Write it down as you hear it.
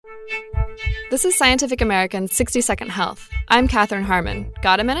This is Scientific American's 60-Second Health. I'm Katherine Harmon.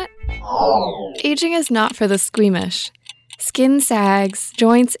 Got a minute? Aging is not for the squeamish. Skin sags,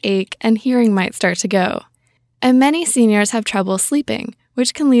 joints ache, and hearing might start to go. And many seniors have trouble sleeping,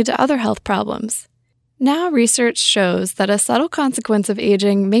 which can lead to other health problems. Now research shows that a subtle consequence of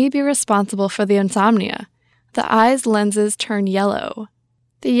aging may be responsible for the insomnia. The eye's lenses turn yellow.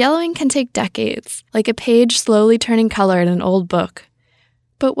 The yellowing can take decades, like a page slowly turning color in an old book.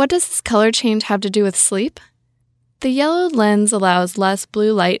 But what does this color change have to do with sleep? The yellowed lens allows less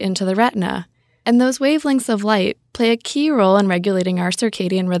blue light into the retina, and those wavelengths of light play a key role in regulating our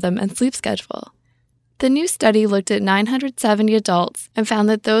circadian rhythm and sleep schedule. The new study looked at 970 adults and found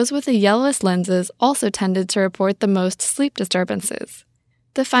that those with the yellowest lenses also tended to report the most sleep disturbances.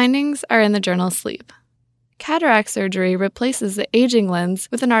 The findings are in the journal Sleep. Cataract surgery replaces the aging lens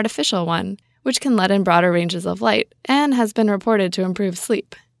with an artificial one, which can let in broader ranges of light and has been reported to improve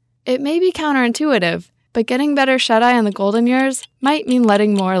sleep. It may be counterintuitive, but getting better shut-eye in the golden years might mean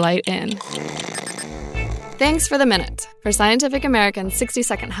letting more light in. Thanks for the minute. For Scientific American's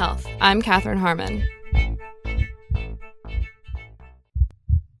 60-Second Health, I'm Katherine Harmon.